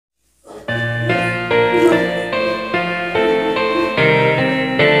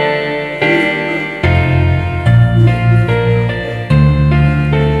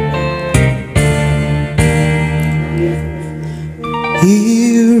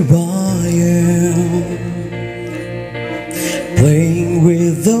here I am, playing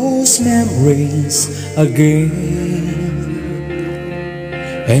with those memories again.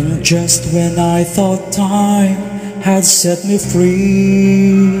 And just when I thought time had set me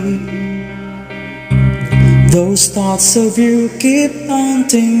free, those thoughts of you keep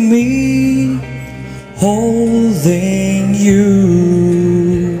haunting me, holding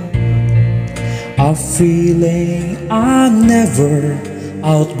you, a feeling I never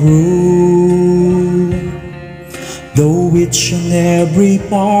outgrew. Though each and every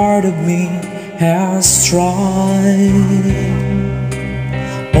part of me has tried,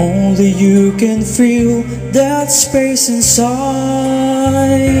 only you can feel that space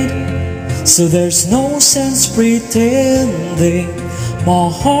inside. So there's no sense pretending my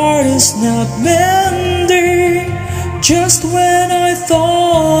heart is not mending. Just when I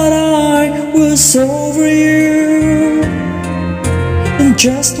thought I was over you, and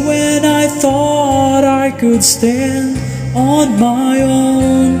just when I thought I could stand on my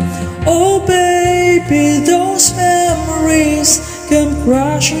own, oh baby, those memories come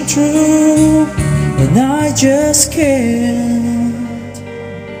crashing through, and I just can't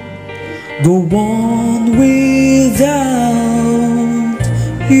go on without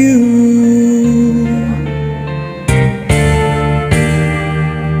you.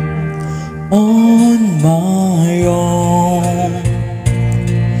 On my own,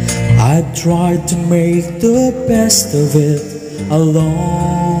 I've tried to make the best of it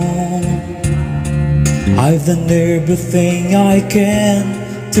alone. I've done everything I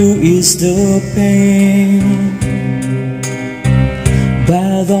can to ease the pain,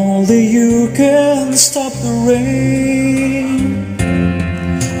 but only you can stop the rain.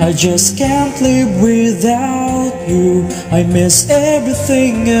 I just can't live without you. I miss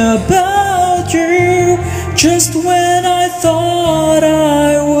everything about you. Just when I thought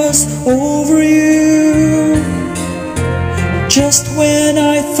I was over you, just when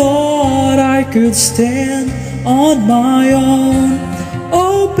I thought I could stand on my own,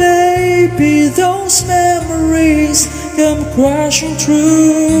 oh baby, those memories come crashing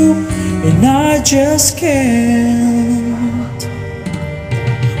through, and I just can't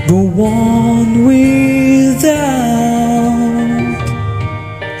go on without,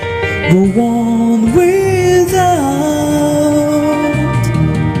 go on without.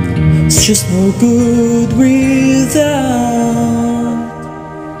 It's just no good without.